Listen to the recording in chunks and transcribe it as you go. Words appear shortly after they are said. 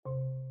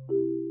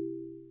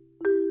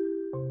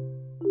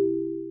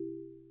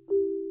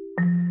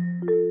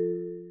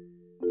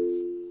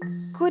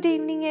Good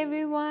evening,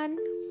 everyone.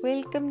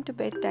 Welcome to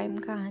Bedtime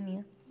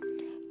Kahaniya.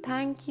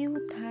 Thank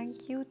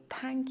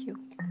you.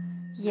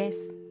 Yes,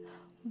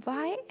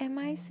 why am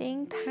I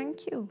saying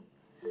thank you?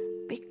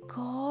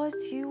 Because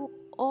you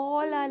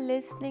all are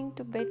listening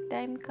to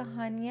Bedtime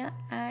Kahaniya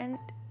and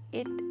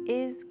it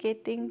is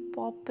getting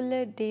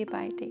popular day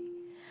by day.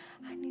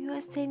 And you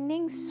are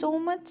sending so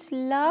much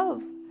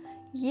love.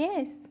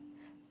 Yes,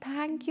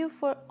 thank you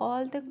for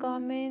all the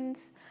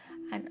comments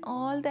and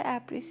all the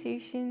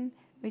appreciation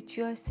which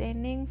you are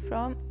sending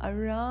from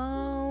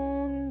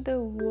around the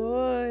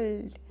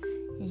world.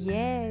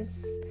 Yes.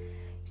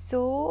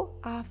 So,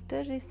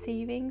 after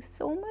receiving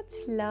so much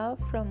love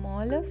from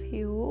all of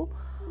you,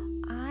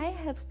 I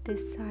have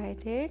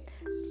decided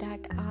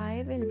that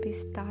I will be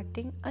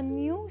starting a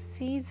new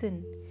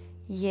season.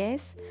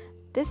 Yes,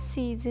 this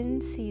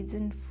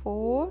season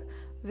 4,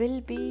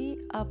 will be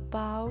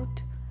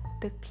about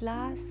the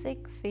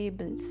classic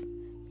fables.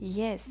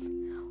 Yes,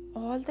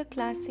 all the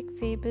classic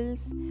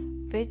fables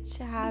which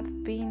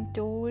have been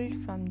told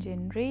from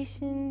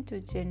generation to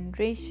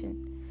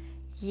generation.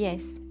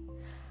 Yes,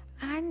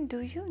 and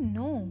do you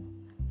know,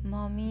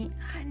 mommy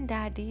and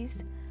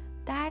daddies,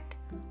 that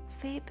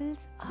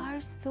fables are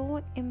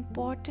so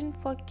important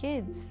for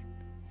kids?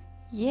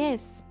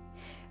 Yes,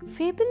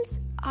 fables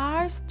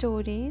are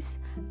stories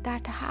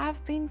that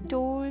have been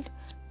told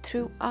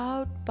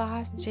throughout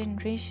past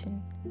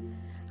generation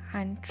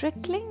and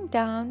trickling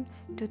down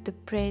to the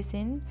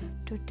present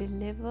to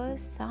deliver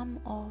some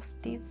of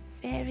the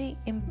very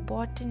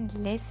important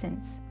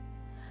lessons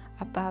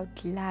about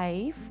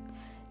life,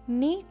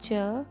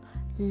 nature,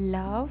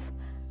 love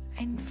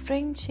and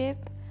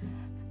friendship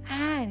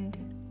and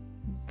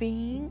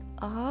being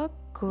a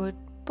good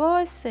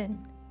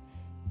person.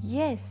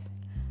 Yes,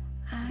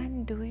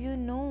 and do you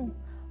know,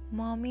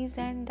 mommies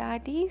and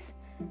daddies,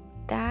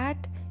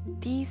 that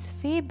these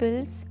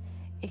fables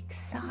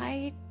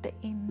excite the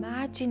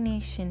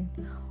imagination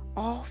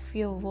of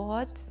your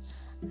words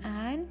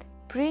and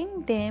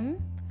bring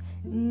them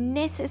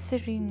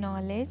necessary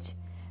knowledge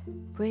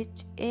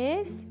which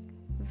is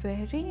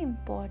very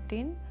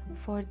important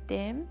for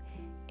them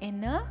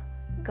in a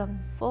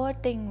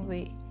comforting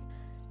way.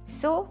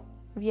 So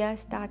we are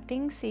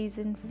starting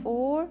season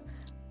 4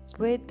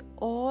 with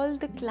all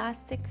the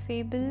classic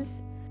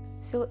fables.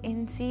 So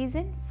in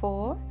season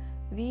 4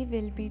 we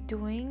will be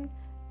doing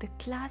the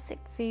classic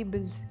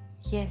fables.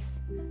 Yes,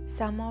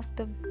 some of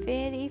the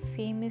very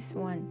famous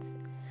ones.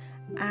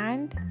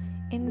 And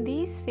in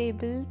these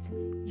fables,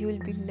 you will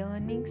be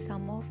learning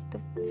some of the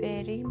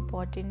very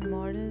important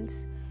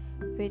morals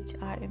which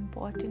are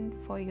important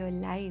for your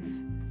life.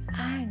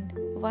 And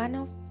one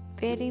of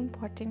very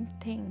important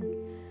thing,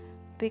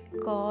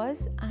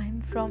 because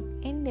I'm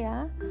from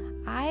India,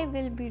 I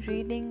will be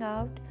reading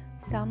out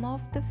some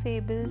of the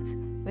fables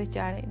which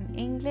are in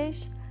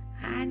English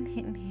and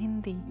in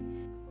Hindi.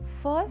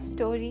 First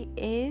story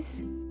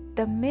is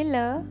The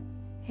Miller,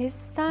 His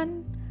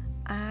Son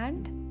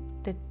and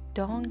the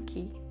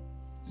Donkey.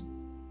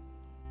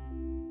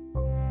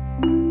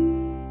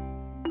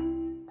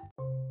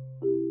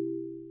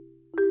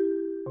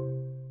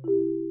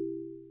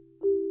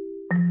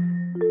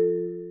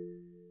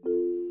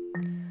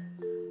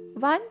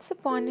 Once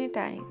upon a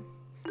time,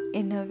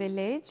 in a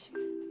village,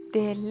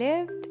 there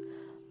lived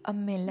a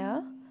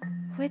miller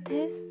with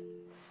his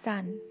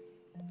son.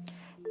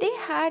 They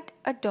had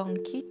a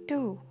donkey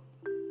too.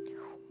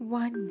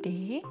 One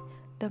day,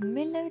 the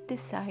miller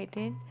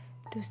decided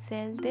to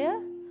sell their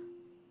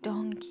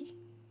donkey.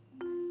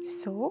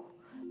 So,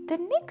 the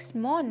next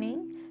morning,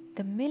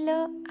 the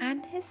miller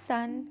and his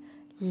son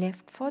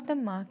left for the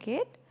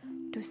market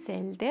to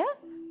sell their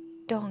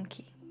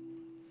donkey.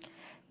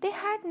 They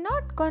had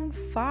not gone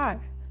far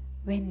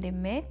when they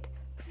met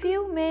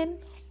few men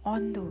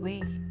on the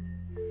way.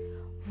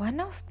 One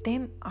of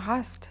them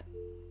asked,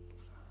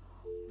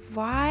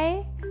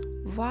 Why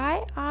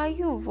are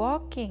you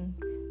walking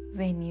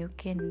when you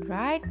can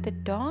ride the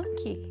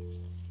donkey?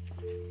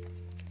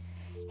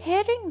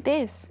 Hearing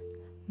this,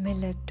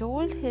 Miller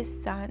told his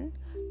son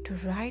to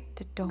ride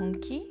the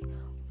donkey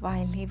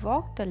while he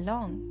walked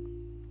along.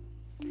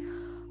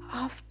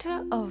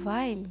 After a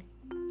while,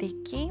 they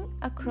came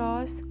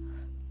across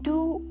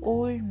 2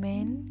 old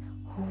men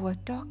who were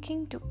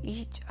talking to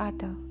each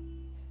other.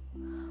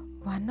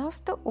 One of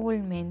the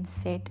old men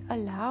said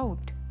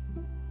aloud,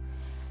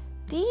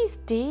 These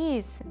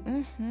days,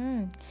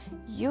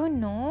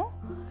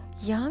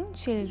 young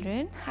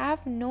children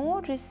have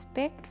no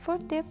respect for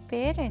their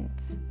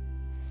parents.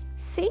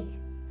 See,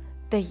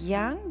 the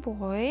young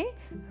boy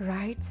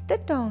rides the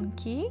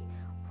donkey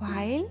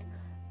while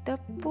the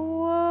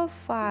poor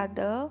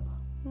father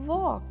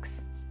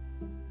walks.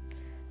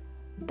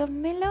 The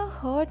miller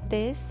heard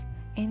this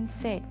and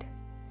said,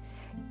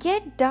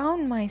 Get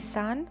down, my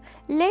son,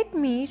 let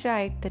me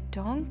ride the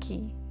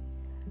donkey.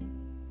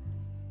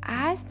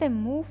 As they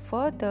moved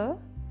further,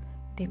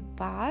 they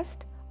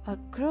passed a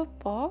group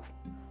of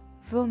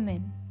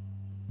women.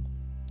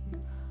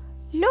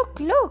 Look,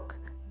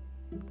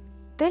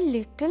 the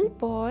little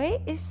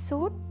boy is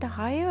so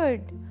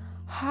tired.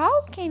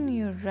 How can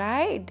you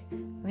ride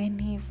when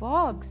he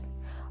walks?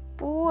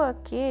 Poor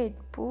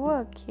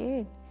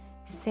kid,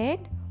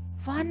 said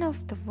one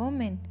of the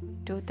women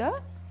to the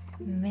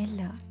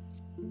miller.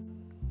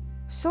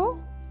 So,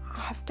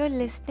 after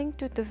listening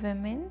to the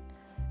women,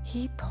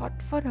 he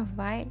thought for a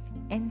while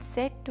and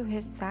said to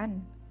his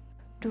son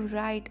to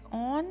ride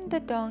on the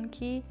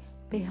donkey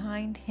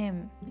behind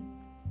him.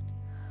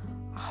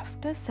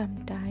 After some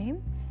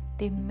time,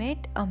 they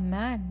met a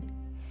man.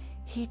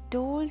 He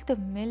told the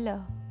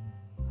miller,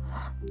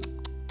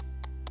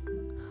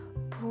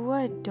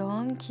 "Poor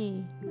donkey,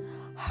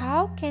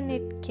 how can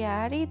it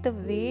carry the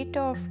weight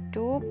of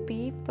 2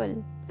 people?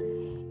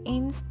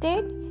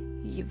 Instead,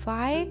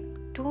 why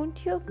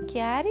don't you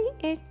carry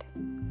it?"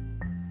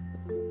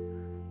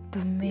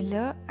 The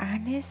miller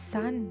and his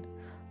son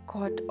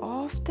got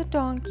off the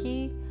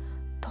donkey,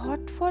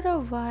 thought for a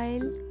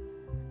while,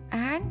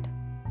 and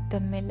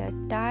the miller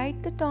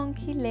tied the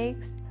donkey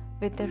legs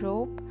with a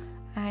rope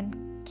and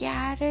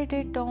carried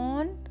it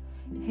on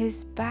his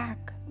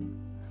back.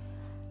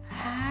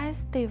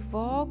 As they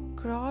walked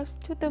across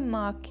to the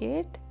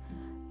market,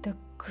 the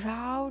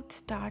crowd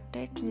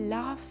started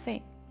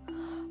laughing.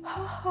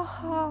 "Ha ha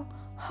ha,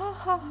 ha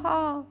ha ha,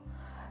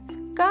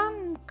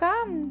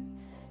 come,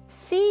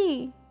 see.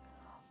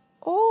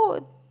 Oh,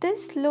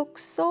 this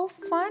looks so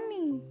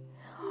funny.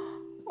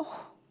 Oh,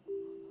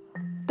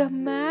 the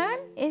man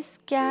is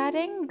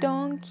carrying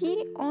donkey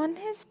on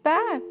his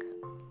back.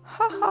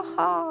 Ha ha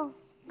ha."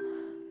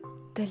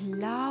 The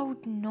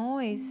loud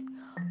noise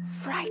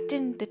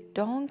frightened the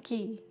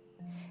donkey.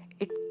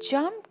 It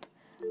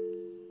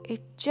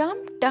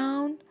jumped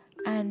down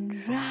and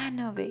ran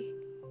away.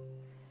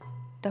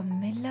 The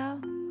miller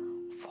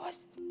was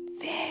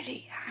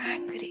very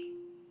angry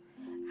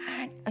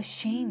and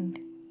ashamed.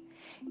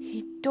 He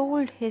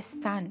told his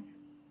son,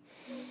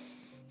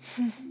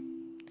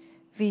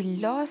 "We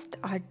lost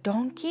our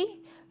donkey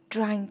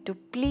trying to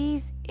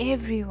please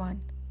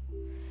everyone.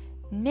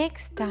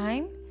 Next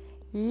time,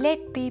 let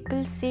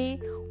people say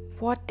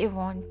what they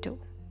want to.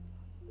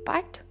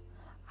 But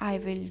I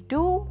will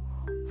do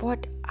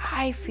what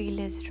I feel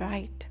is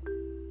right."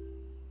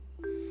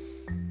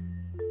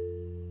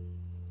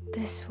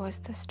 This was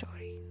the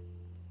story.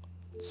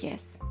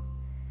 Yes,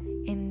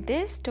 in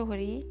this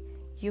story,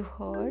 you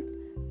heard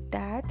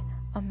that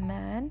a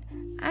man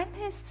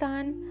and his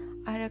son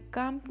are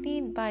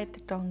accompanied by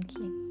the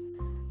donkey,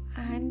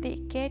 and they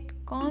get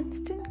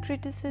constant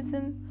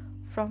criticism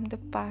from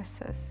the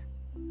passers.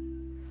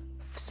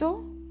 So,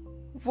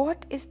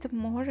 what is the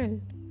moral?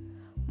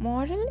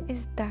 Moral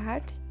is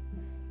that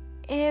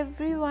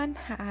everyone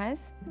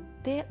has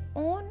their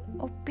own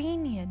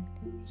opinion.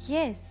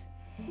 Yes,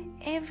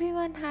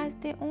 everyone has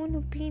their own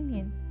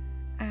opinion,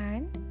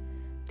 and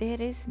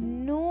there is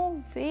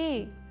no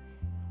way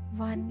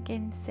one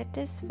can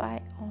satisfy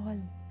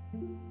all.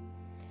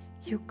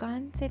 You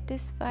can't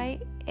satisfy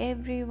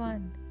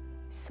everyone.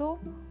 So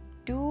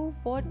do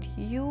what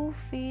you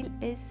feel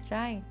is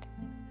right.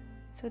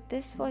 So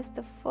this was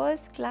the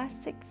first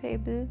classic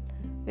fable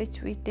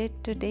which we did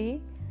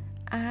today,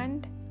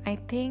 and I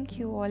think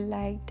you all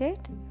liked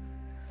it.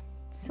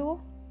 So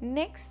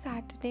next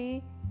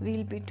Saturday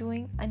we'll be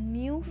doing a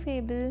new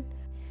fable.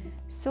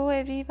 So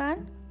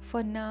everyone,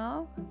 for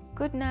now,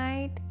 good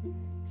night,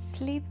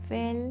 sleep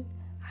well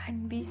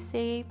and be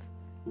safe.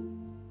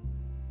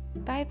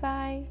 Bye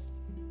bye.